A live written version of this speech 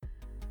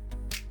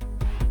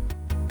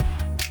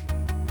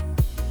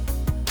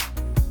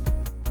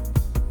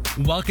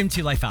Welcome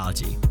to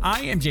Lifeology.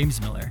 I am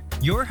James Miller,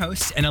 your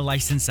host and a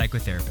licensed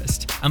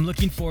psychotherapist. I'm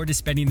looking forward to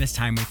spending this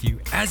time with you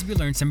as we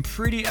learn some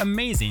pretty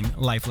amazing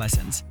life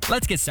lessons.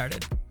 Let's get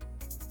started.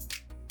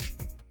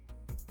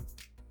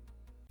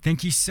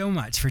 Thank you so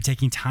much for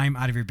taking time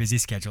out of your busy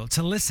schedule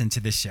to listen to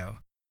this show.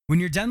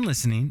 When you're done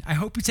listening, I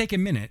hope you take a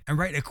minute and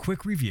write a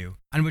quick review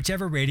on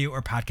whichever radio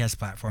or podcast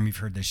platform you've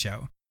heard this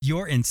show.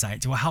 Your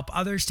insights will help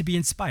others to be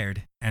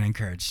inspired and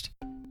encouraged.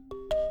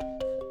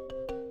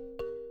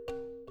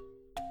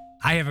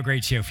 I have a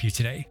great show for you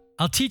today.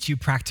 I'll teach you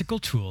practical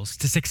tools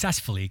to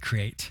successfully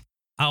create.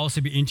 I'll also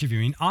be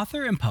interviewing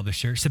author and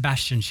publisher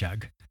Sebastian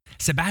Shug.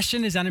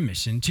 Sebastian is on a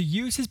mission to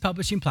use his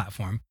publishing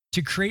platform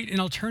to create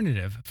an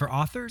alternative for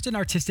authors and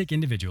artistic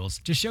individuals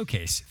to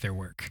showcase their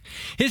work.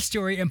 His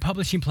story and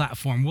publishing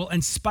platform will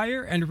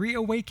inspire and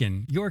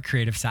reawaken your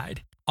creative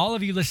side. All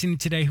of you listening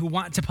today who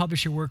want to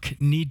publish your work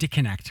need to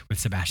connect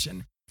with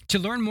Sebastian. To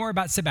learn more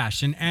about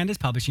Sebastian and his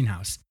publishing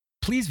house,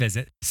 please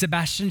visit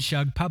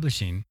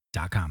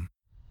sebastianshugpublishing.com.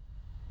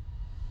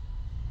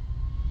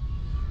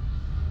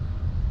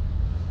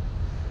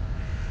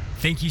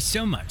 Thank you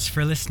so much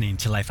for listening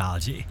to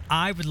Lifeology.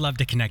 I would love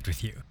to connect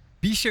with you.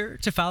 Be sure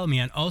to follow me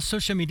on all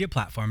social media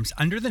platforms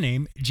under the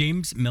name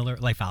James Miller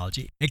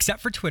Lifeology, except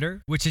for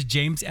Twitter, which is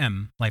James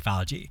M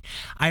Lifeology.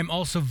 I am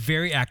also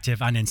very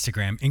active on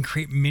Instagram and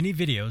create mini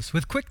videos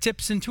with quick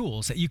tips and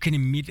tools that you can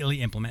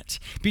immediately implement.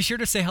 Be sure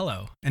to say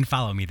hello and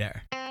follow me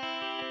there.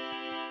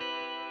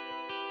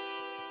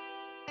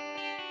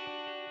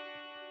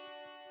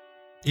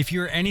 If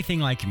you're anything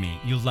like me,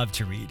 you'll love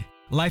to read.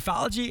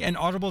 Lifeology and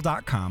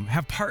Audible.com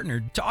have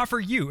partnered to offer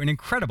you an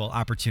incredible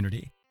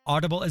opportunity.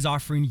 Audible is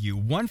offering you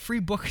one free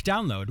book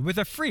download with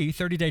a free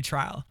 30-day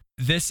trial.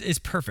 This is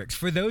perfect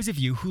for those of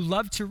you who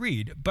love to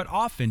read but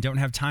often don't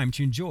have time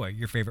to enjoy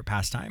your favorite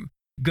pastime.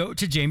 Go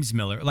to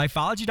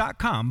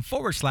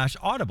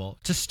jamesmillerlifeology.com/audible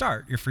to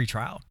start your free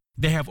trial.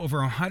 They have over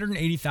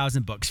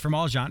 180,000 books from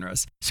all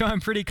genres, so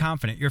I'm pretty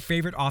confident your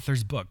favorite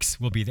author's books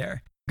will be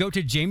there. Go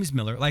to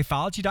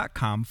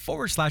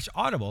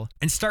jamesmillerlifeology.com/audible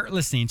and start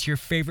listening to your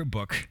favorite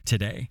book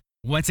today.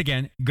 Once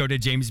again, go to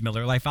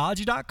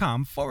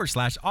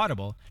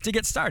jamesmillerlifeology.com/audible to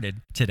get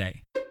started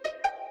today.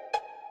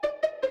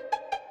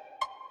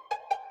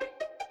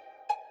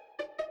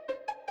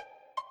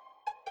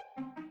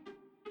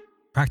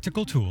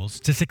 Practical tools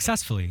to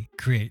successfully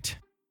create.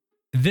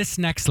 This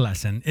next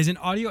lesson is an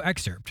audio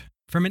excerpt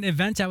from an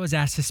event I was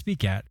asked to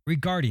speak at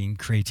regarding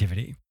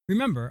creativity.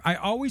 Remember, I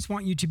always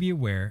want you to be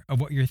aware of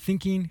what you're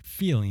thinking,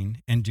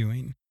 feeling, and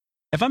doing.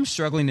 If I'm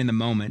struggling in the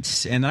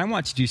moment and I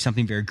want to do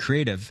something very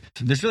creative,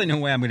 there's really no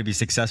way I'm going to be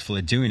successful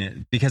at doing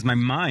it because my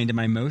mind and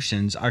my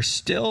emotions are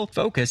still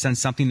focused on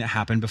something that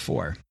happened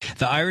before.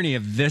 The irony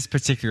of this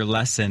particular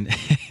lesson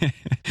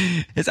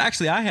is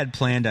actually I had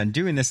planned on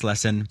doing this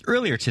lesson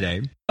earlier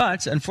today,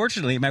 but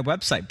unfortunately my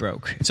website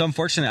broke. So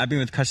unfortunately I've been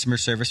with customer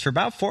service for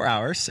about 4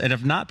 hours and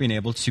have not been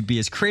able to be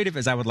as creative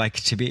as I would like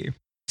to be.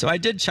 So I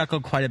did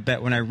chuckle quite a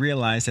bit when I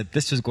realized that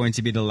this was going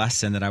to be the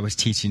lesson that I was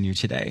teaching you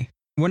today.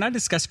 When I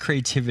discuss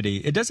creativity,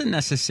 it doesn't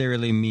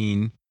necessarily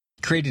mean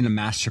creating a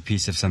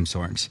masterpiece of some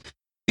sort.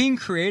 Being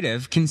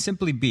creative can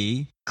simply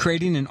be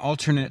creating an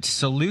alternate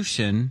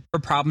solution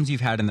for problems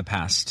you've had in the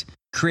past,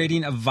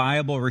 creating a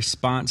viable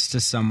response to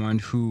someone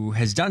who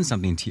has done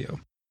something to you.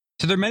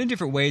 So there are many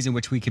different ways in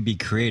which we can be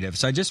creative.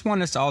 So I just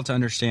want us all to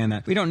understand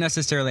that we don't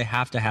necessarily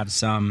have to have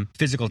some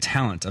physical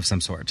talent of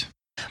some sort.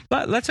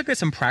 But let's look at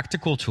some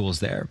practical tools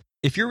there.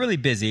 If you're really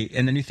busy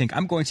and then you think,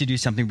 I'm going to do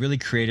something really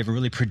creative and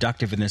really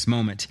productive in this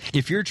moment,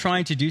 if you're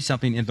trying to do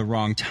something in the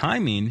wrong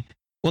timing,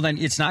 well, then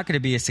it's not going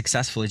to be as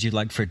successful as you'd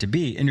like for it to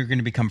be, and you're going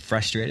to become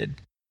frustrated.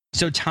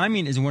 So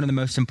timing is one of the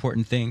most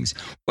important things.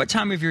 What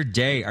time of your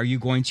day are you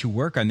going to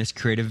work on this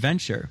creative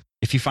venture?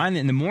 If you find that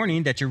in the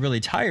morning that you're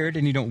really tired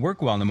and you don't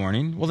work well in the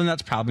morning, well, then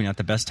that's probably not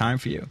the best time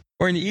for you.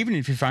 Or in the evening,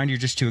 if you find you're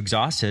just too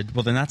exhausted,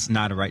 well, then that's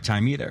not a right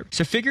time either.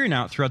 So figuring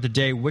out throughout the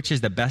day which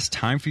is the best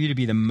time for you to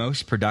be the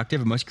most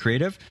productive and most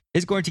creative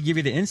is going to give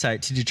you the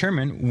insight to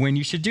determine when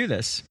you should do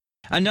this.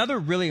 Another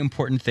really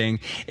important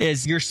thing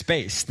is your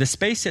space, the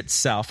space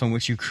itself in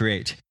which you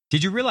create.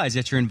 Did you realize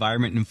that your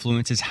environment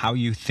influences how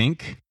you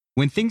think?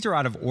 When things are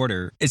out of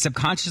order, it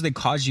subconsciously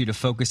causes you to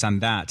focus on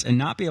that and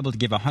not be able to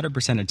give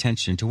 100%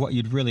 attention to what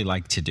you'd really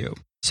like to do.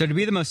 So to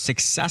be the most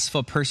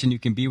successful person you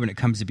can be when it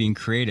comes to being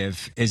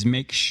creative is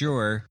make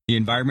sure the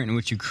environment in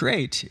which you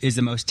create is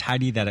the most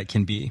tidy that it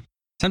can be.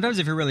 Sometimes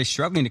if you're really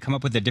struggling to come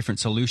up with a different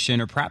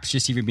solution or perhaps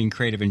just even being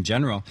creative in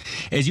general,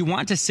 is you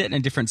want to sit in a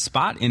different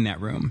spot in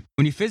that room.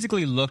 When you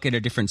physically look at a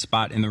different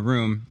spot in the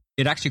room,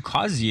 it actually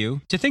causes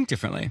you to think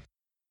differently.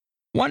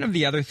 One of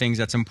the other things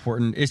that's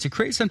important is to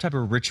create some type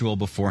of ritual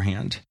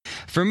beforehand.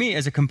 For me,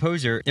 as a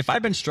composer, if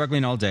I've been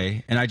struggling all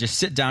day and I just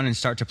sit down and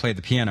start to play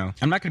the piano,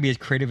 I'm not going to be as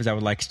creative as I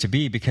would like to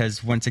be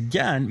because, once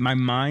again, my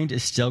mind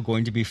is still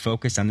going to be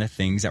focused on the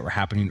things that were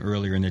happening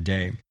earlier in the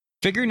day.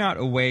 Figuring out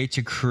a way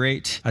to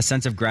create a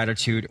sense of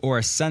gratitude or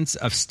a sense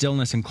of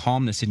stillness and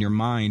calmness in your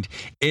mind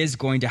is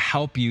going to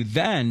help you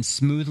then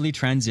smoothly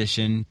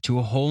transition to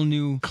a whole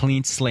new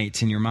clean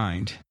slate in your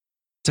mind.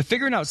 So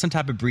figuring out some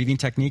type of breathing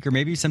technique or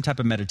maybe some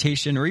type of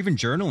meditation or even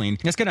journaling,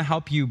 that's going to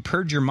help you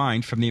purge your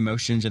mind from the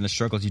emotions and the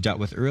struggles you dealt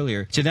with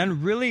earlier to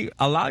then really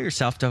allow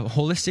yourself to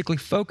holistically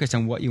focus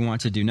on what you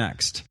want to do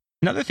next.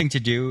 Another thing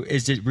to do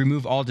is to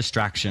remove all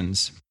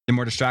distractions. The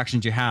more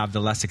distractions you have, the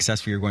less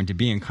successful you're going to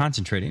be in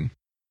concentrating.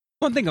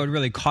 One thing I would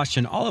really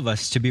caution all of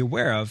us to be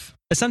aware of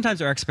is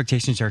sometimes our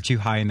expectations are too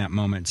high in that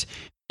moment.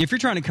 If you're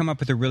trying to come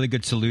up with a really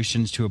good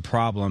solutions to a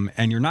problem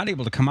and you're not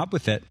able to come up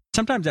with it,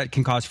 sometimes that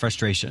can cause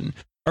frustration.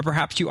 Or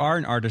perhaps you are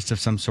an artist of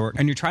some sort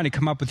and you're trying to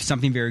come up with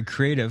something very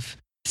creative.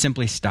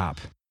 Simply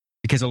stop.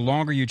 Because the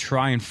longer you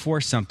try and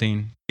force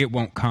something, it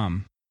won't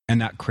come.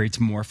 And that creates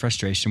more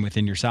frustration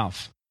within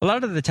yourself. A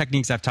lot of the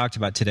techniques I've talked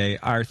about today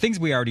are things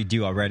we already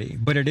do already,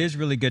 but it is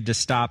really good to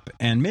stop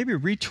and maybe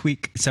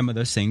retweak some of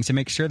those things to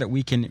make sure that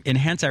we can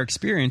enhance our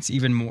experience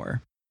even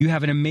more. You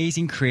have an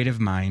amazing creative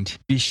mind.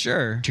 Be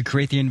sure to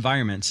create the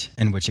environment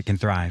in which it can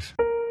thrive.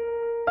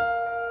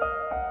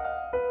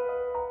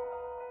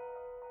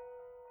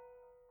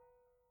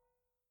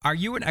 Are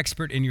you an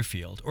expert in your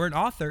field or an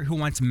author who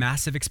wants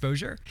massive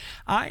exposure?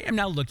 I am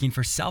now looking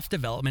for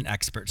self-development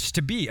experts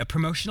to be a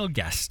promotional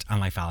guest on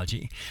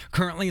Lifeology.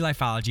 Currently,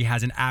 Lifeology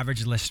has an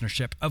average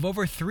listenership of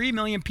over 3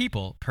 million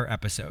people per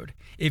episode.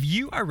 If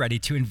you are ready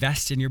to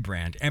invest in your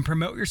brand and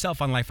promote yourself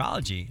on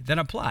Lifeology, then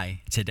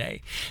apply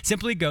today.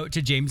 Simply go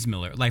to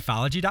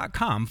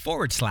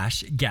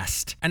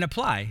jamesmillerlifeology.com/guest and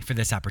apply for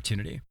this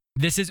opportunity.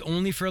 This is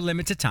only for a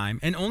limited time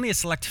and only a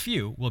select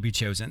few will be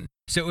chosen.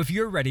 So if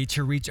you're ready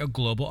to reach a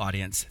global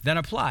audience, then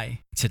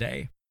apply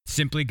today.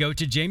 Simply go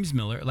to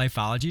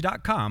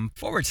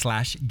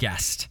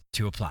jamesmillerlifeology.com/guest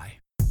to apply.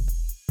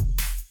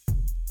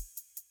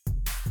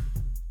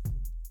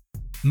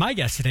 My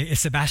guest today is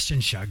Sebastian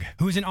Shug,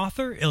 who is an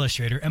author,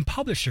 illustrator, and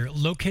publisher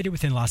located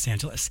within Los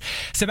Angeles.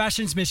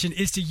 Sebastian's mission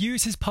is to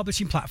use his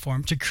publishing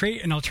platform to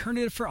create an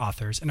alternative for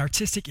authors and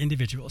artistic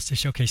individuals to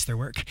showcase their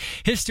work.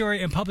 His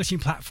story and publishing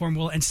platform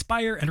will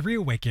inspire and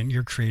reawaken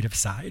your creative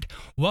side.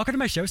 Welcome to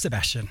my show,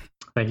 Sebastian.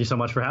 Thank you so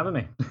much for having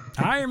me.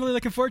 I am really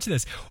looking forward to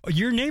this.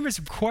 Your name is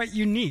quite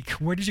unique.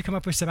 Where did you come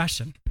up with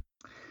Sebastian?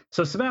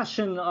 So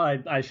Sebastian,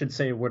 I should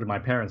say, where did my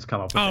parents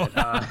come up with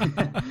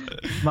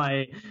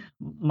it?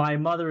 My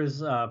mother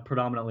is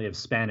predominantly of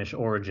Spanish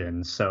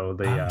origin, so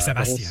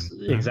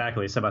Sebastian.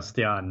 Exactly,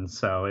 Sebastian.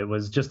 So it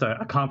was just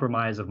a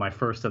compromise of my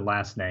first and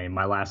last name.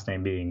 My last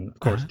name being, of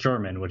course,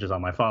 German, which is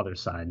on my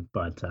father's side.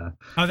 But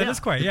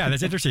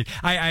that's interesting.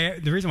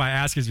 The reason why I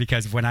ask is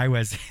because when I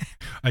was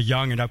a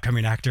young and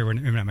upcoming actor, when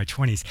in my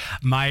 20s,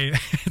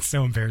 it's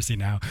so embarrassing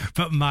now,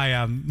 but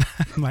my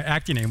my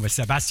acting name was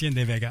Sebastian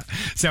de Vega.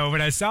 So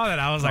when I saw that,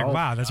 I was like,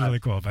 wow, that's really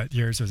cool. But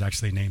yours was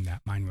actually named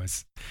that. Mine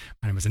was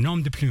a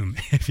nom de plume,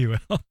 if you will.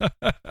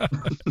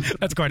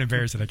 That's quite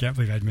embarrassing. I can't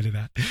believe I admitted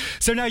that.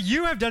 So now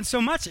you have done so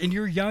much in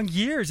your young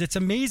years. It's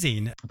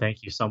amazing.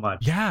 Thank you so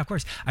much. Yeah, of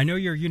course. I know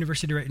you're at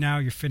university right now.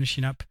 You're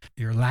finishing up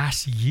your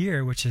last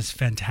year, which is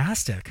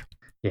fantastic.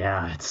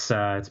 Yeah,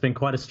 it's been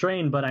quite a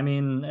strain, but I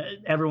mean,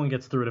 everyone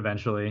gets through it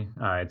eventually.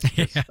 It's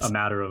just a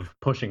matter of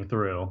pushing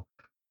through.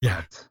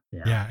 Yeah.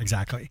 Yeah,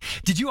 exactly.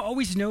 Did you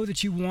always know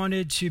that you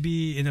wanted to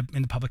be in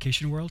the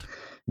publication world?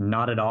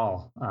 Not at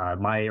all.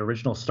 My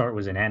original start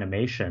was in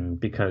animation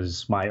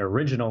because my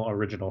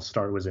original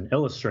start was in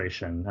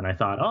illustration, and I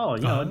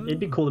thought, it'd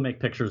be cool to make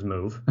pictures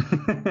move.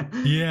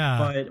 Yeah.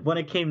 But when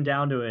it came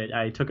down to it,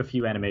 I took a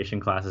few animation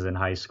classes in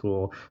high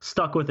school,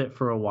 stuck with it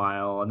for a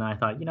while, and then I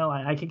thought,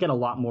 I could get a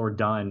lot more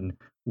done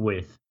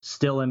with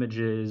still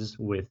images,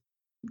 with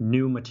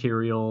new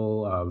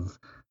material of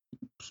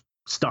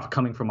stuff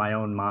coming from my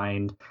own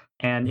mind,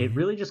 and it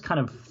really just kind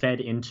of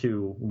fed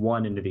into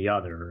the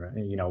other.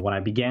 When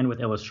I began with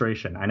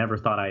illustration, I never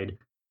thought I'd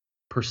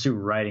pursue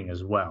writing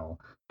as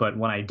well, but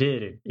when I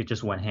did, it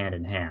just went hand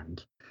in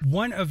hand.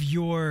 One of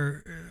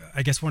your,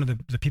 I guess one of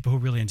the people who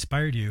really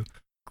inspired you,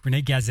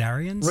 Rene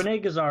Gazarian?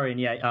 Rene Gazarian,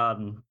 yeah.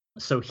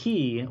 So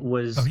he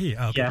was... okay.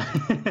 Yeah.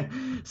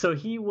 So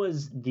he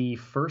was the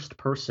first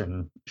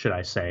person, should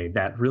I say,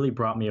 that really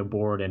brought me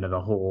aboard into the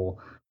whole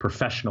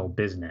professional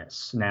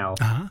business. Now,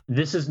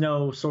 this is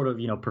no sort of,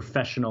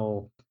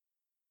 professional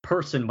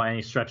person by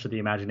any stretch of the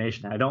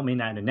imagination. I don't mean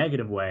that in a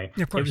negative way.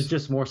 Of course. It was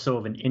just more so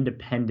of an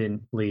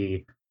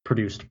independently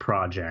produced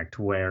project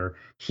where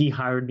he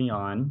hired me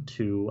on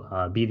to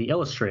be the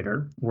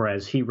illustrator,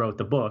 whereas he wrote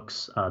the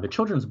books, the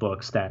children's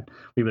books that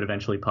we would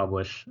eventually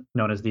publish,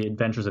 known as The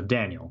Adventures of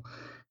Daniel.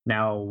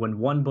 Now, when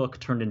one book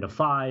turned into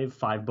five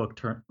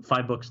books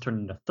turned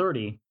into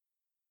 30,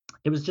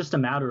 it was just a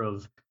matter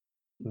of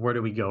where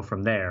do we go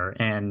from there?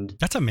 And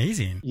that's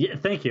amazing. Yeah,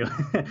 thank you.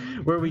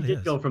 Where we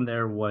did go from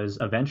there was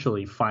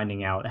eventually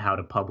finding out how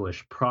to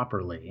publish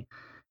properly.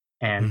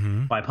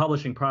 And by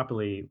publishing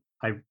properly,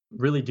 I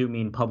really do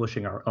mean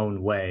publishing our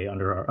own way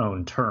under our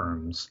own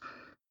terms.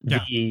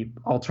 Yeah. The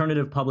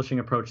alternative publishing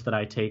approach that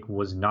I take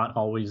was not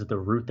always the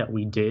route that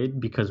we did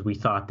because we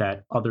thought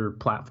that other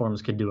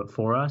platforms could do it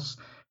for us.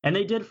 And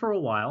they did for a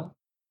while.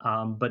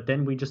 But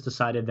then we just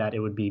decided that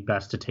it would be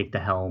best to take the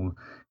helm,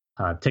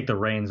 take the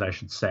reins, I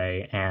should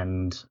say,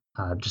 and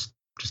just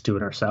do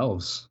it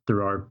ourselves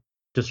through our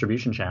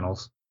distribution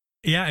channels.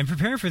 Yeah, and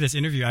preparing for this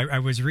interview, I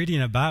was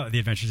reading about the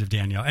Adventures of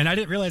Daniel, and I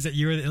didn't realize that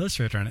you were the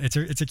illustrator on it.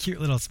 It's a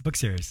cute little book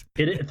series.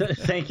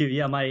 Thank you.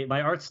 Yeah,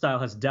 my art style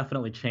has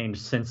definitely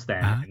changed since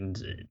then,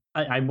 and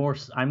I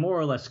more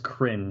or less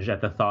cringe at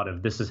the thought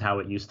of this is how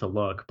it used to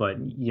look. But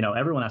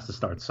everyone has to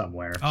start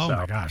somewhere. Oh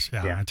my gosh,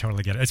 yeah, I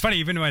totally get it. It's funny,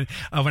 even when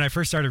I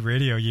first started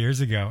radio years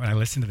ago, and I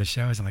listened to the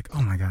shows, I'm like,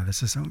 oh my god,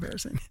 this is so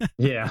embarrassing.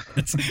 Yeah,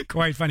 it's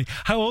quite funny.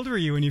 How old were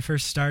you when you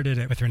first started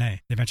it with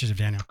Renee, The Adventures of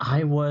Daniel?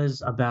 I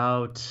was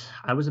about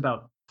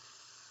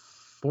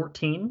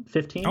 14,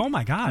 15. Oh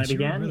my gosh, I began.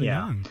 You were really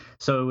young.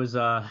 So it was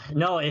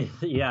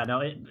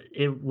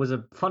it was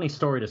a funny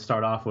story to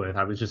start off with.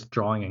 I was just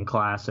drawing in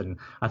class, and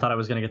I thought I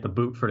was going to get the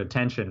boot for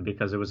detention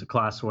because it was a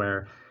class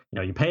where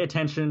you pay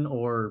attention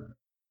or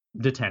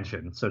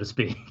detention, so to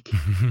speak.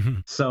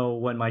 So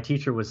when my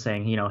teacher was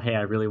saying, hey,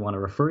 I really want to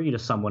refer you to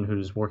someone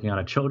who's working on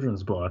a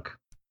children's book,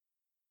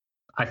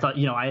 I thought,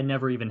 I had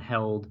never even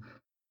held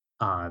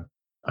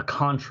a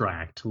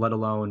contract, let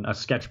alone a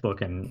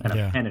sketchbook and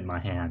a pen in my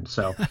hand.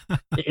 So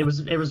it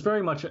was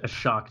very much a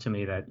shock to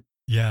me that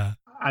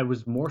I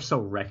was more so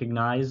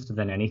recognized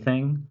than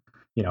anything.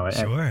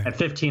 At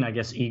 15, I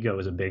guess ego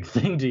is a big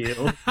thing to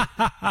you.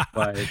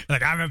 But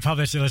like, I'm a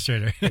published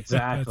illustrator.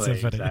 Exactly.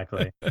 That's so funny.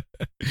 Exactly.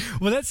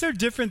 Well, that's so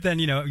different than,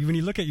 when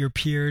you look at your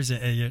peers,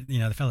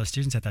 the fellow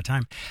students at that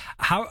time.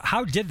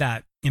 How did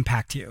that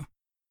impact you?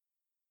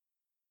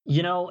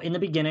 In the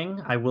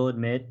beginning, I will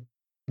admit,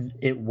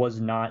 it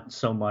was not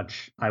so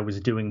much I was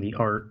doing the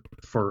art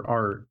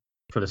for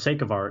the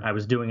sake of art. I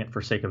was doing it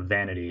for sake of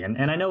vanity.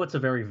 And I know it's a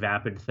very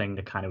vapid thing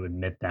to kind of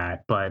admit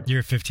that, but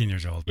you're 15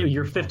 years old.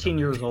 You're 15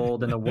 years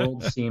old and the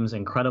world seems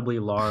incredibly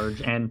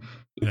large. And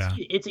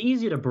it's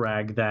easy to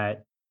brag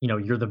that,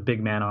 you're the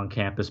big man on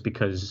campus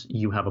because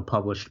you have a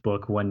published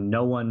book when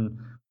no one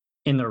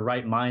in their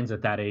right minds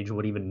at that age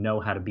would even know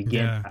how to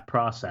begin that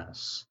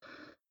process.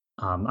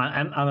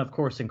 I'm of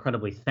course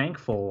incredibly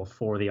thankful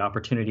for the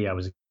opportunity I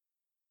was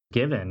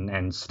given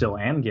and still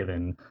am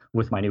given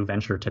with my new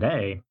venture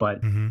today,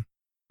 but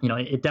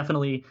it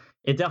definitely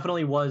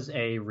was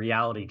a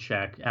reality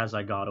check as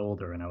I got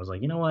older, and I was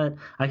like, you know what,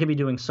 I could be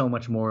doing so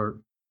much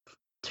more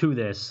to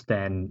this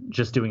than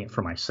just doing it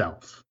for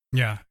myself.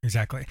 Yeah,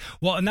 exactly.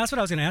 Well, and that's what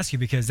I was going to ask you,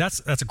 because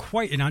that's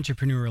quite an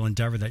entrepreneurial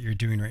endeavor that you're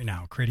doing right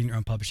now, creating your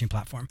own publishing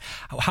platform.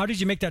 How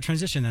did you make that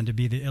transition then to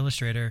be the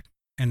illustrator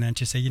and then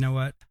to say, you know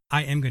what,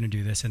 I am going to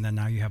do this, and then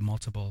now you have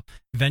multiple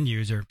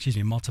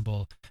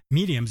multiple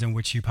mediums in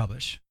which you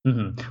publish?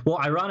 Well,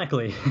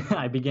 ironically,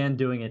 I began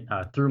doing it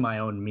through my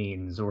own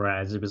means,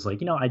 whereas it was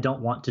like, I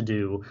don't want to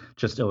do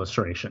just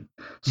illustration.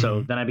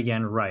 So then I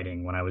began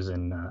writing when I was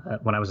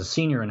a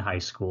senior in high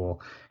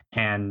school,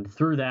 and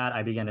through that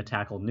I began to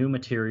tackle new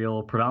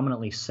material,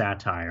 predominantly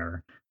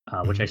satire,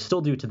 which I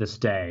still do to this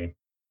day.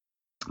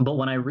 But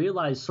when I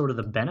realized sort of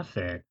the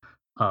benefit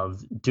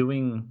of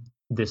doing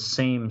this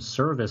same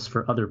service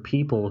for other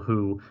people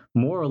who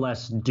more or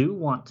less do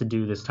want to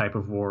do this type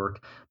of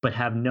work, but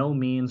have no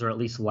means or at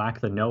least lack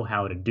the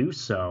know-how to do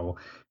so,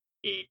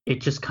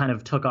 it just kind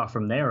of took off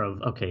from there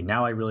of, okay,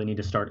 now I really need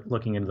to start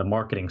looking into the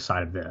marketing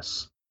side of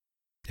this.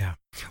 Yeah.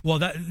 Well,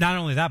 not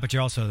only that, but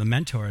you're also the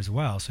mentor as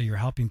well. So you're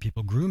helping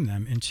people groom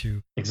them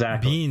into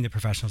being the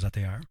professionals that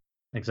they are.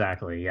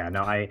 Exactly. Yeah.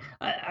 No,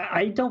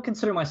 I don't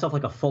consider myself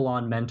like a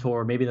full-on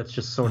mentor. Maybe that's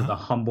just sort of the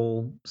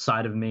humble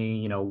side of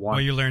me. Well,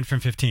 you learned from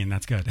 15.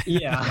 That's good.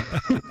 Yeah.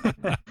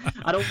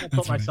 I don't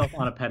put myself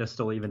on a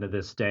pedestal even to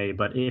this day,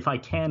 but if I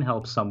can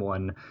help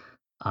someone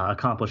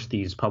accomplish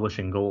these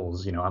publishing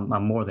goals,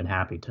 I'm more than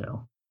happy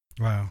to.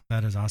 Wow,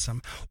 that is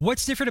awesome.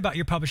 What's different about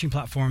your publishing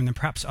platform than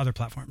perhaps other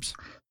platforms?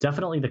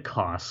 Definitely the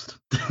cost.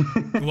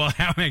 Well,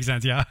 that makes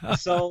sense, yeah.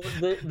 So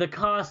the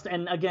cost,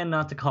 and again,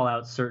 not to call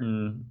out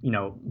certain,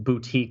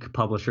 boutique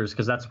publishers,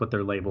 because that's what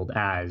they're labeled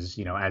as,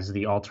 as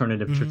the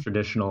alternative to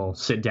traditional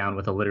sit down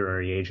with a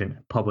literary agent,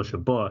 publish a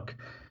book.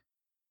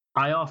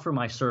 I offer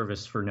my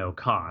service for no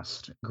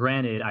cost.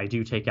 Granted, I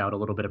do take out a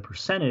little bit of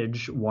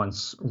percentage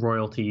once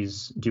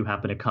royalties do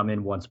happen to come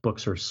in once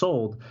books are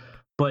sold.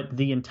 But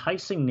the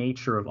enticing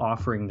nature of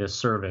offering this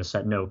service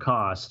at no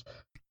cost,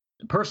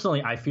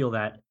 personally, I feel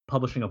that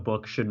publishing a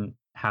book shouldn't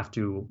have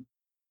to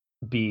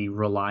be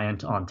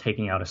reliant on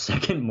taking out a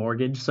second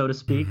mortgage, so to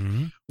speak,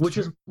 which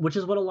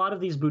is what a lot of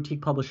these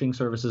boutique publishing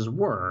services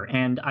were.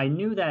 And I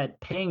knew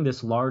that paying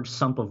this large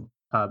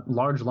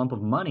lump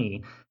of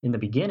money in the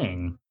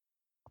beginning,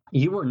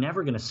 you were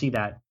never going to see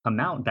that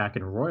amount back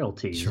in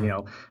royalties.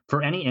 Sure.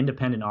 For any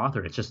independent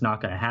author, it's just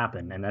not going to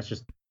happen, and that's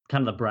just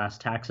kind of the brass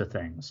tacks of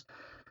things.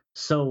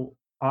 So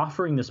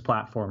offering this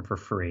platform for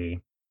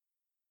free,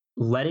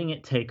 letting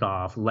it take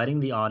off,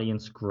 letting the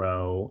audience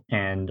grow,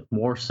 and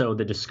more so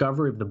the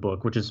discovery of the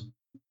book, which is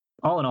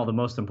all in all the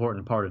most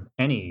important part of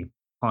any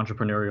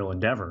entrepreneurial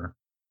endeavor,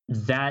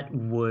 that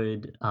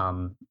would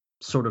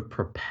sort of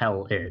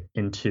propel it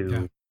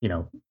into,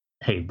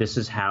 hey, this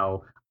is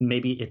how,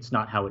 maybe it's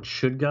not how it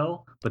should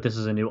go, but this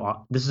is a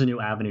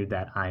new avenue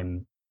that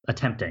I'm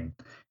attempting.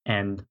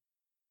 And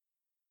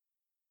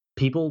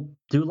people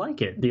do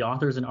like it. The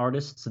authors and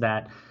artists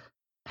that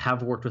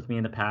have worked with me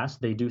in the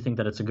past, they do think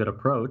that it's a good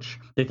approach.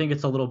 They think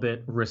it's a little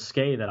bit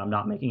risque that I'm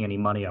not making any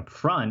money up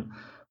front,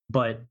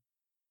 but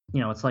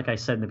it's like I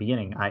said in the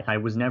beginning, I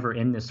was never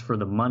in this for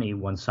the money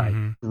once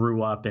I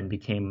grew up and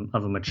became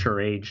of a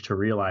mature age to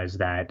realize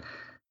that,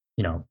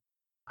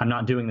 I'm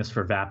not doing this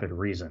for vapid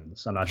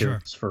reasons. I'm not doing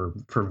this for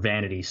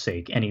vanity's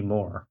sake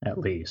anymore, at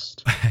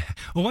least.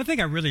 Well, one thing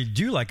I really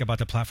do like about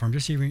the platform,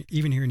 just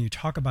even hearing you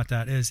talk about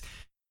that, is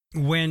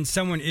when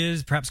someone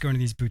is perhaps going to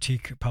these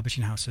boutique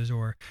publishing houses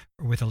or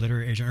with a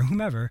literary agent or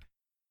whomever,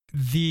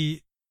 the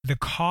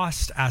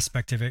cost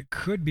aspect of it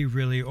could be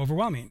really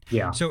overwhelming.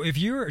 Yeah. So if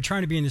you're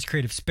trying to be in this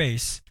creative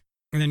space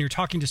and then you're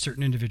talking to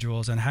certain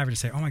individuals and having to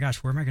say, oh my gosh,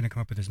 where am I going to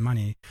come up with this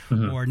money?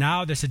 Or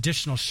now this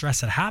additional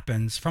stress that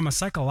happens from a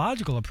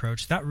psychological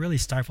approach, that really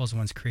stifles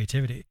one's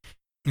creativity.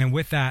 And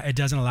with that, it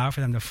doesn't allow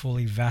for them to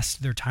fully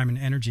vest their time and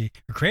energy,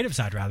 or creative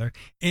side rather,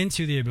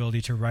 into the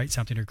ability to write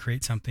something or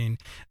create something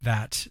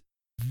that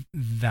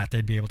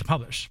they'd be able to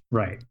publish.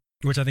 Right.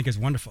 Which I think is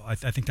wonderful. I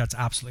think that's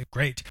absolutely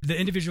great. The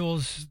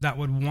individuals that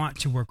would want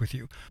to work with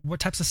you, what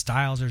types of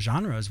styles or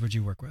genres would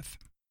you work with?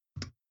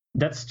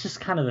 That's just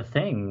kind of the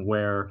thing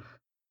where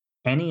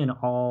any and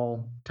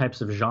all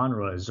types of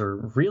genres, or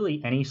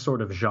really any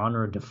sort of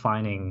genre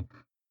defining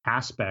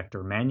aspect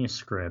or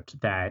manuscript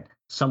that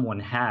someone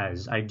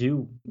has, I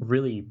do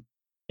really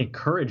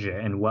encourage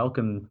it and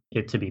welcome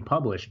it to be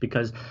published,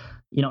 because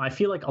I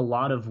feel like a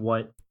lot of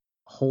what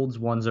holds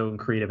one's own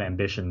creative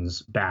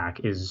ambitions back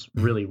is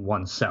really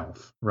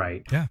oneself,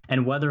 right? Yeah.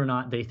 And whether or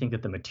not they think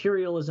that the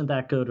material isn't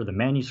that good or the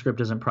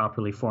manuscript isn't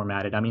properly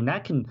formatted, I mean,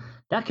 that can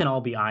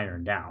all be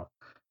ironed out.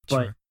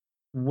 But Sure.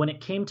 when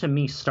it came to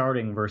me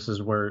starting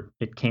versus where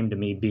it came to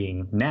me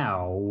being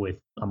now, with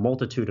a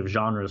multitude of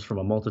genres from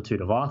a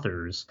multitude of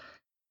authors,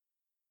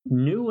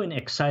 new and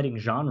exciting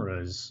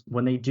genres,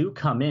 when they do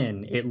come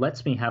in, it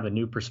lets me have a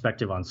new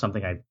perspective on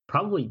something I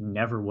probably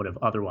never would have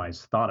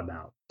otherwise thought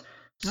about.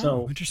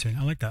 So interesting.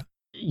 I like that.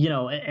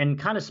 And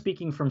kind of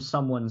speaking from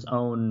someone's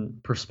own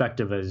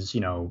perspective as,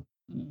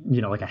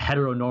 like a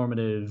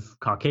heteronormative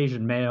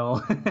Caucasian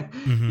male,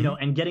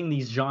 and getting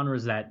these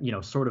genres that,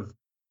 sort of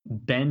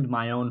bend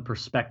my own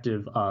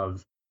perspective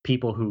of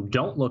people who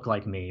don't look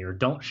like me or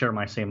don't share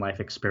my same life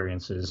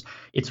experiences.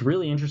 It's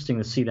really interesting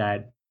to see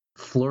that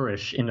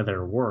flourish into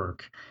their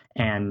work,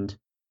 and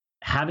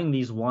having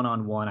these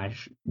one-on-one,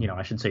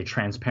 I should say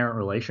transparent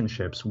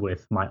relationships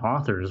with my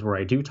authors, where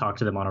I do talk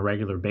to them on a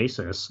regular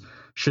basis,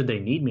 should they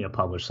need me to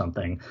publish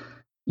something.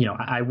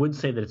 I would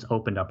say that it's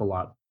opened up a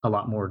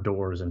lot more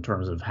doors in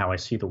terms of how I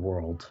see the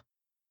world.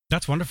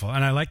 That's wonderful.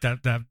 And I like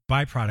that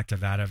byproduct of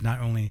that, of not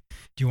only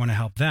do you want to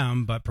help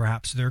them, but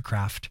perhaps their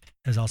craft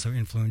is also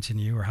influencing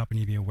you or helping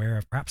you be aware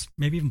of perhaps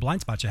maybe even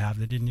blind spots you have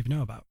that you didn't even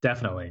know about.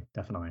 Definitely.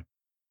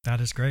 That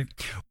is great.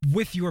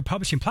 With your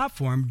publishing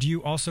platform, do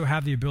you also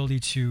have the ability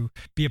to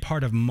be a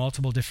part of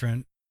multiple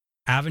different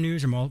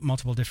avenues or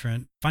multiple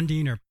different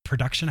funding or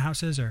production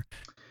houses? Or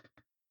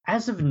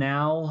as of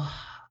now,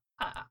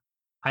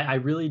 I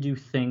really do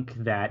think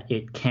that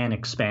it can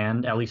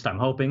expand. At least I'm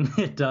hoping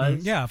it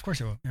does. Yeah, of course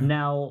it will. Yeah.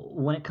 Now,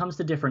 when it comes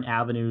to different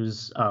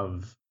avenues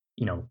of,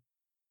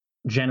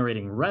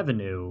 generating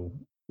revenue,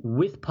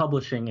 with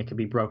publishing, it can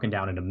be broken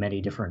down into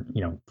many different,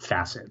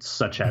 facets,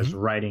 such as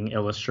writing,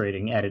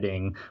 illustrating,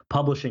 editing,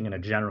 publishing in a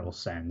general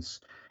sense,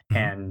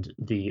 and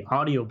the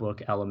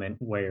audiobook element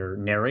where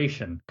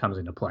narration comes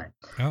into play.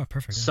 Oh,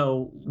 perfect.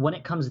 So when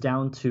it comes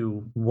down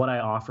to what I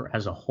offer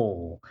as a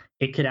whole,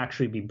 it could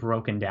actually be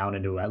broken down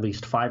into at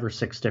least 5 or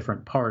 6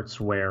 different parts,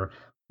 where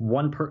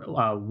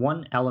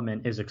one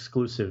element is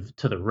exclusive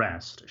to the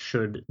rest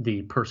should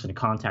the person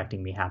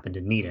contacting me happen to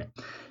need it.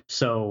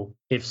 So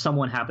if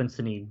someone happens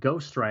to need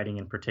ghostwriting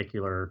in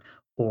particular,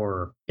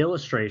 or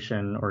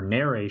illustration or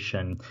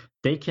narration,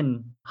 they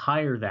can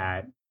hire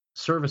that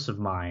service of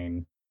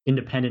mine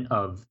independent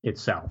of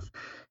itself.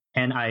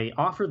 And I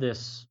offer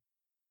this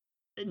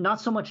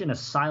not so much in a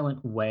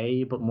silent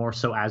way, but more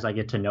so as I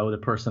get to know the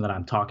person that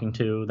I'm talking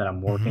to, that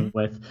I'm working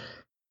with.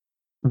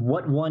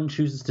 What one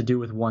chooses to do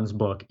with one's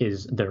book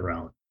is their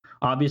own.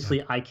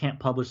 Obviously, I can't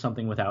publish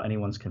something without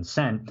anyone's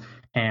consent.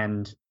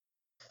 And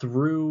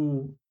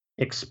through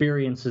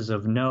experiences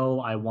of,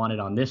 no, I want it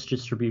on this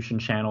distribution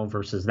channel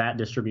versus that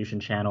distribution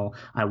channel,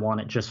 I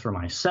want it just for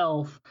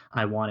myself,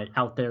 I want it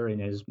out there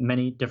in as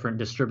many different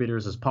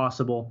distributors as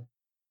possible.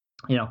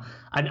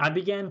 I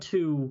began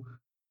to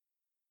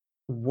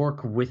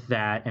work with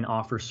that and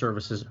offer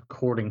services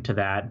according to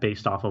that,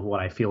 based off of what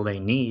I feel they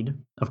need.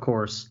 Of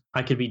course,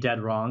 I could be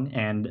dead wrong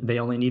and they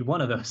only need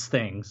one of those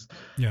things.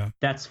 Yeah,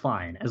 that's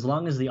fine, as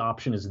long as the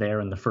option is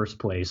there in the first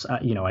place.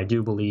 I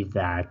do believe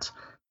that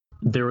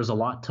there is a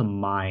lot to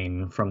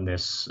mine from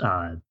this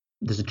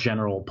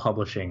general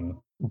publishing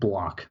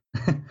block.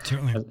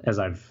 Certainly. as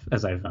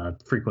I've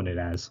frequented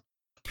as.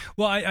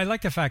 Well, I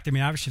like the fact,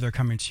 obviously they're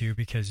coming to you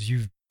because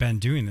you've been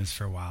doing this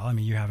for a while.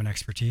 You have an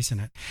expertise in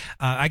it.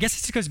 I guess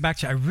it just goes back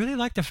to, I really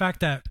like the fact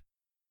that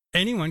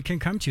anyone can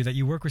come to you, that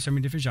you work with so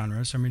many different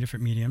genres, so many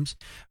different mediums,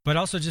 but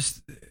also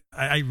just,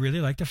 I really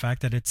like the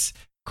fact that it's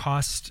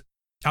cost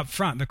up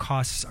front, the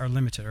costs are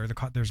limited, or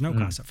there's no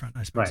cost up front,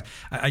 I suppose.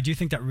 Right. I do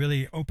think that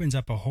really opens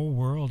up a whole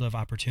world of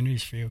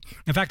opportunities for you.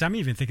 In fact, I'm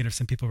even thinking of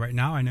some people right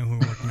now I know who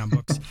are working on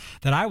books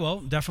that I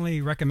will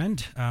definitely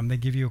recommend they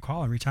give you a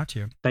call and reach out to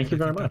you. Thank you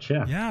very much.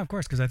 Yeah, of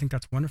course, because I think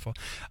that's wonderful.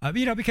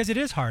 Because it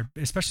is hard,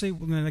 especially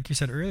when, like you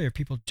said earlier,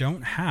 people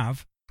don't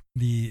have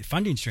the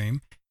funding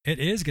stream. It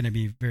is going to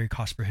be very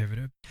cost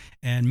prohibitive.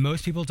 And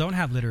most people don't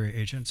have literary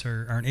agents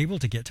or aren't able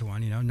to get to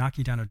one.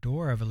 Knocking down a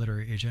door of a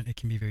literary agent, it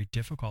can be very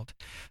difficult.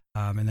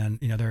 And then,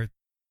 there are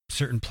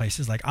certain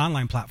places like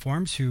online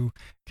platforms who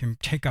can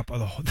take up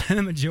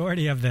the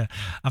majority of the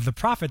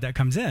profit that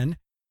comes in.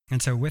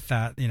 And so with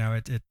that,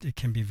 it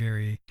can be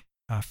very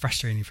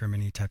frustrating for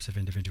many types of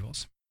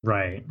individuals.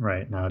 Right.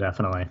 No,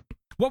 definitely.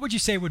 What would you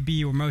say would be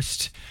your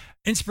most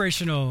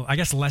inspirational, I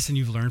guess, lesson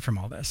you've learned from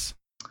all this?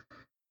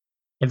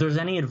 If there's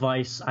any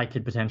advice I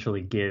could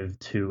potentially give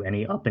to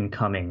any up and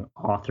coming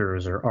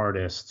authors or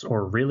artists,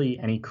 or really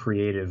any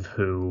creative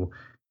who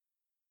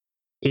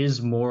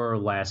is more or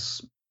less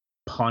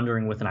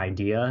pondering with an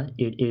idea,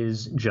 it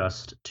is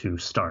just to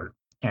start.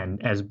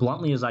 And as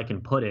bluntly as I can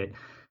put it,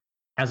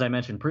 as I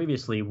mentioned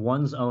previously,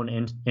 one's own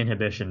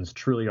inhibitions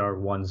truly are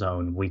one's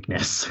own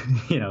weakness,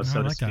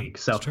 so to speak.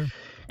 So,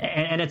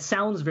 and it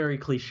sounds very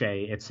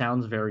cliche, it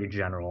sounds very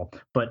general,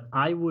 but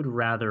I would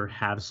rather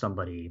have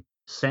somebody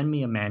send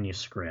me a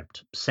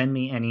manuscript, send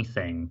me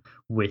anything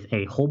with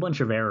a whole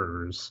bunch of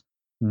errors,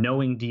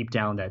 knowing deep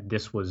down that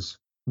this was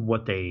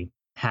what they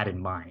had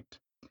in mind.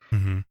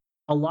 Mm-hmm.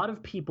 A lot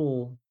of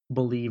people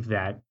believe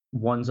that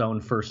one's own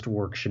first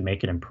work should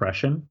make an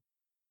impression.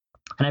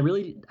 And I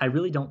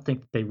really don't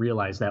think they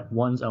realize that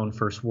one's own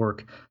first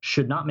work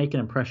should not make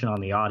an impression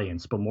on the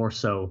audience, but more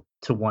so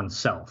to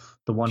oneself,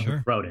 the one who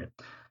wrote it.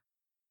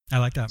 I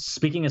like that.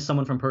 Speaking as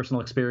someone from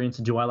personal experience,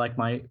 do I like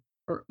my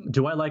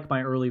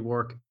early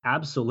work?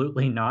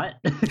 Absolutely not.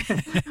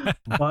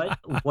 But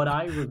what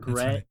I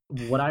regret,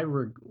 what I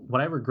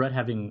regret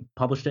having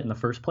published it in the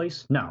first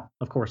place? No,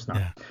 of course not.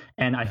 Yeah.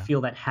 And I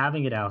feel that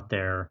having it out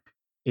there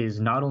is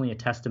not only a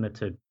testament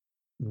to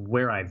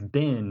where I've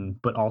been,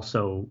 but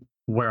also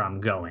where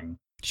I'm going.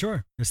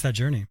 Sure. It's that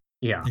journey.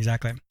 Yeah,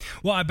 exactly.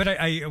 Well, but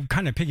I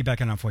kind of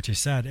piggybacking off what you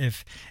said.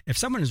 If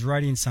someone is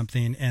writing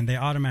something and they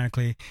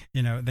automatically,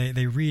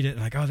 they read it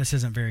like, oh, this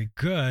isn't very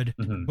good.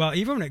 Mm-hmm. Well,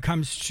 even when it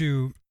comes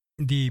to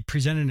the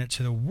presenting it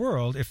to the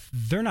world, if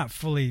they're not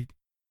fully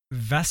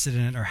vested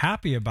in it or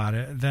happy about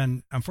it,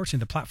 then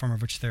unfortunately the platform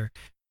of which they're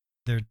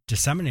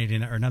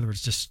disseminating it, or in other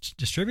words, just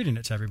distributing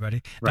it to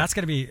everybody, that's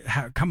going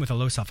to come with a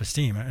low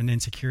self-esteem and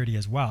insecurity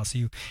as well.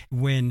 So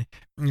when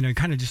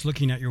kind of just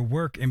looking at your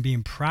work and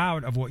being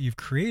proud of what you've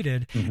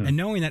created, and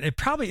knowing that it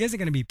probably isn't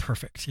going to be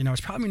perfect,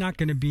 it's probably not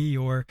going to be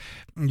your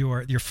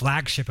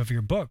flagship of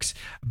your books,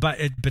 but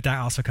that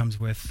also comes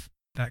with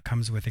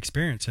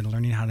experience and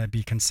learning how to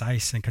be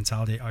concise and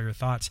consolidate all your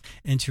thoughts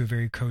into a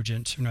very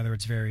cogent, in other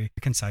words, very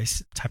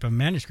concise type of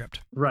manuscript.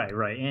 Right.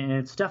 And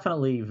it's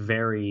definitely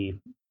very,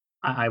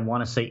 I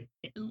want to say,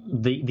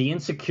 the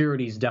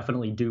insecurities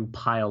definitely do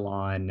pile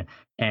on,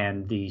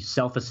 and the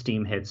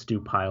self-esteem hits do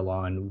pile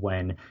on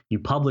when you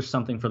publish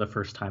something for the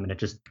first time and it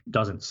just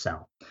doesn't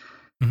sell.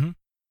 Mm-hmm.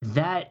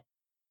 That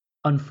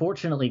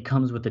unfortunately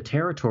comes with the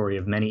territory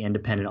of many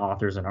independent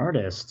authors and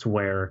artists,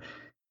 where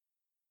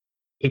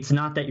it's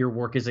not that your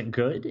work isn't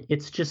good,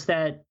 it's just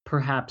that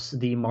perhaps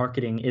the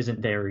marketing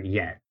isn't there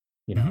yet.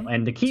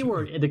 And the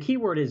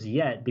keyword is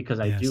yet, because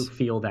I do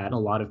feel that a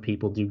lot of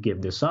people do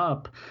give this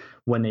up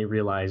when they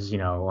realize,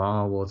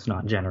 it's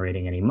not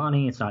generating any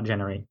money, it's not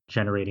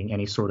generating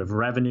any sort of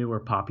revenue or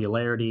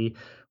popularity,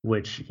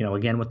 which,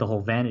 again, with the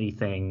whole vanity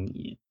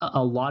thing,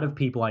 a lot of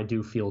people I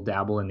do feel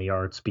dabble in the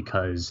arts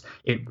because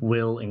it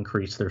will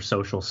increase their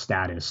social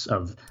status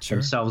of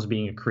themselves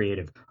being a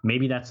creative.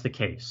 Maybe that's the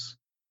case,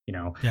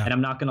 and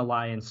I'm not going to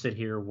lie and sit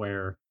here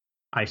where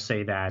I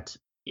say that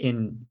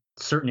in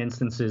certain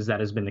instances that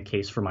has been the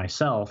case for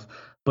myself,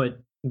 but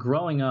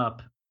growing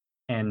up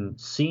and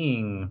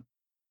seeing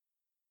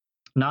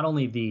not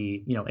only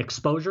the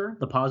exposure,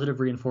 the positive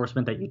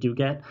reinforcement that you do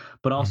get,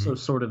 but also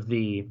sort of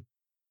the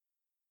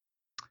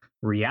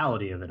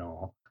reality of it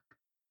all,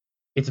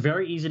 it's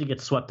very easy to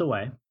get swept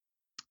away,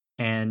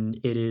 and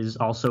it is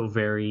also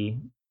very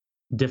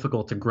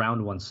difficult to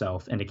ground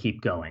oneself and to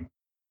keep going.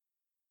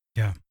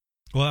 Yeah.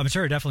 Well, I'm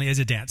sure it definitely is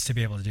a dance to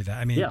be able to do that.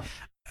 I mean,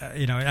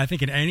 I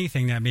think in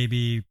anything that may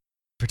be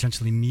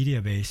potentially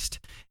media based,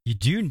 you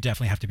do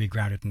definitely have to be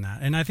grounded in that.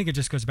 And I think it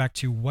just goes back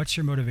to what's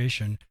your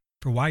motivation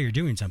for why you're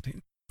doing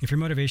something. If your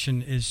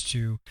motivation is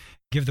to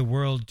give the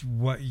world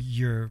what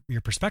your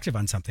perspective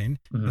on something,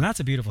 then that's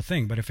a beautiful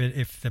thing. But if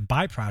the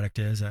byproduct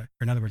is, or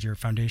in other words, your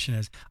foundation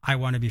is, I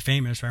want to be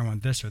famous, or I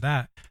want this or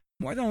that,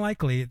 more than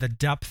likely the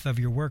depth of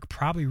your work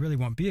probably really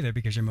won't be there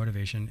because your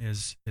motivation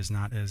is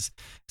not as,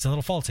 it's a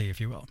little faulty,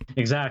 if you will.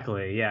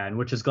 Exactly. Yeah. And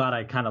which is glad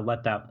I kind of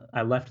left that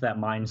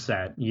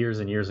mindset years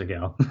and years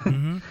ago.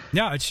 Mm-hmm.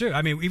 Yeah, it's true.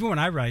 I mean, even when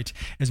I write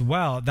as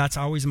well, that's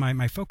always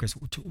my focus.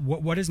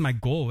 What is my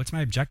goal? What's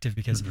my objective?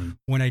 Because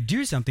when I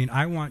do something,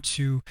 I want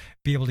to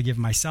be able to give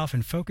myself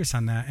and focus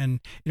on that. And,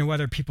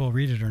 whether people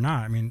read it or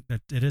not, I mean,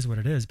 it is what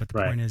it is. But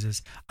the point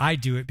is I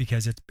do it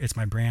because it's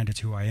my brand.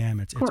 It's who I am.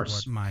 It's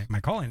what my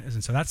calling is.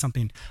 And so that's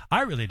something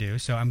I really do.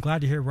 So I'm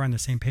glad to hear we're on the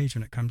same page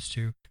when it comes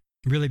to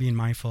really being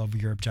mindful of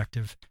your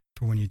objective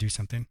for when you do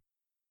something.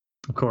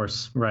 Of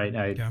course, right.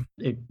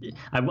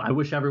 I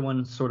wish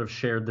everyone sort of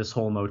shared this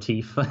whole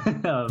motif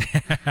of,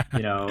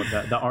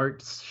 the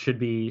arts should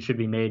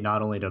be made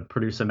not only to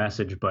produce a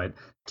message, but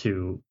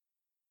to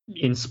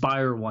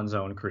inspire one's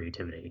own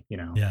creativity,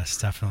 Yes,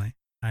 definitely.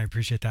 I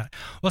appreciate that.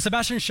 Well,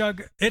 Sebastian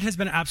Shug, it has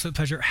been an absolute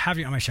pleasure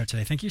having you on my show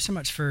today. Thank you so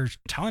much for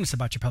telling us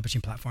about your publishing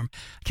platform.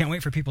 I can't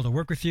wait for people to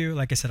work with you.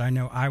 Like I said, I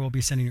know I will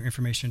be sending your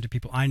information to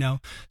people I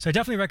know. So I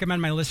definitely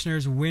recommend my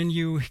listeners, when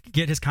you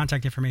get his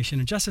contact information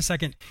in just a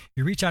second,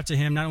 you reach out to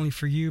him, not only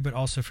for you, but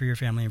also for your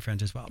family and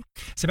friends as well.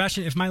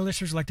 Sebastian, if my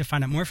listeners would like to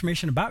find out more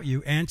information about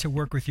you and to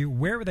work with you,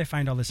 where would they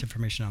find all this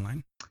information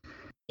online?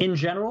 In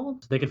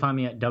general, they can find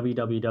me at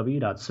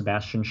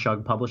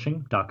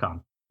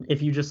www.sebastianshugpublishing.com.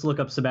 If you just look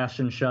up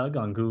Sebastian Shug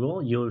on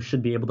Google, you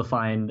should be able to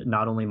find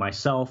not only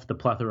myself, the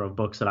plethora of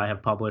books that I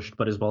have published,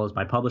 but as well as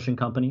my publishing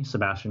company,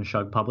 Sebastian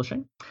Shug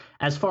Publishing.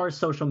 As far as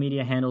social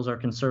media handles are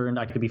concerned,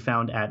 I could be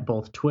found at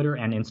both Twitter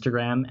and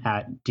Instagram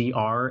at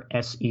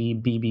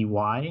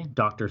DRSEBBY,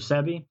 Dr.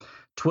 Sebi.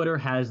 Twitter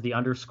has the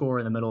underscore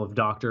in the middle of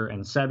Dr.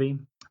 and Sebi.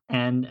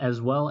 And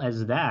as well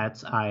as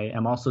that, I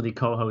am also the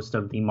co-host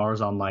of the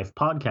Mars on Life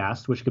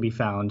podcast, which could be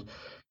found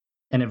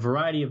in a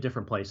variety of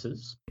different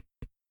places.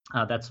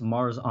 That's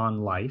Mars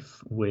on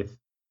Life with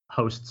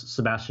hosts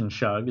Sebastian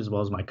Shug, as well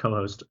as my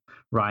co-host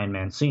Ryan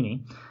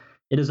Mancini.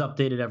 It is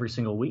updated every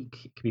single week.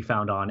 It can be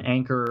found on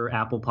Anchor,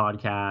 Apple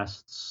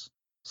Podcasts,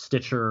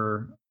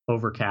 Stitcher,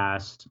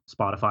 Overcast,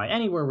 Spotify,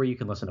 anywhere where you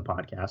can listen to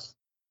podcasts.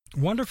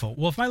 Wonderful.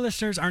 Well, if my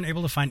listeners aren't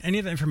able to find any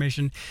of the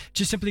information,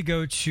 just simply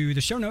go to the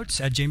show notes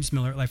at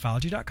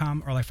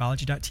jamesmillerlifeology.com or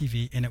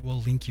lifeology.tv, and it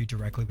will link you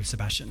directly with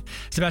Sebastian.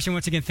 Sebastian,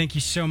 once again, thank you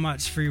so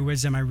much for your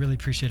wisdom. I really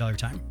appreciate all your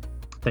time.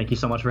 Thank you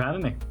so much for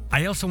having me.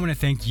 I also want to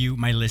thank you,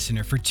 my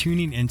listener, for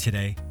tuning in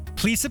today.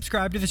 Please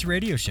subscribe to this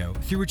radio show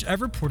through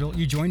whichever portal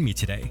you join me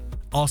today.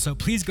 Also,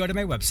 please go to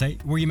my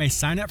website where you may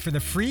sign up for the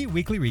free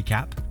weekly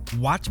recap,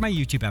 watch my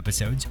YouTube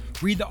episodes,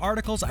 read the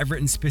articles I've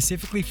written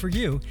specifically for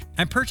you,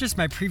 and purchase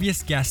my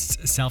previous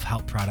guests'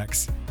 self-help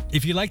products.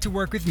 If you'd like to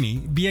work with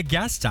me, be a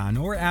guest on,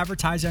 or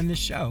advertise on this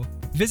show,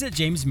 visit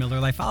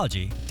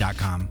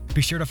jamesmillerlifeology.com.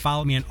 Be sure to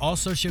follow me on all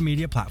social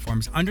media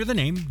platforms under the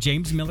name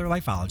James Miller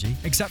Lifeology,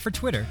 except for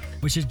Twitter,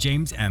 which is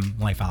James M.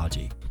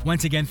 Lifeology.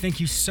 Once again, thank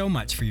you so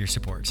much for your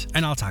support,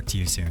 and I'll talk to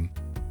you soon.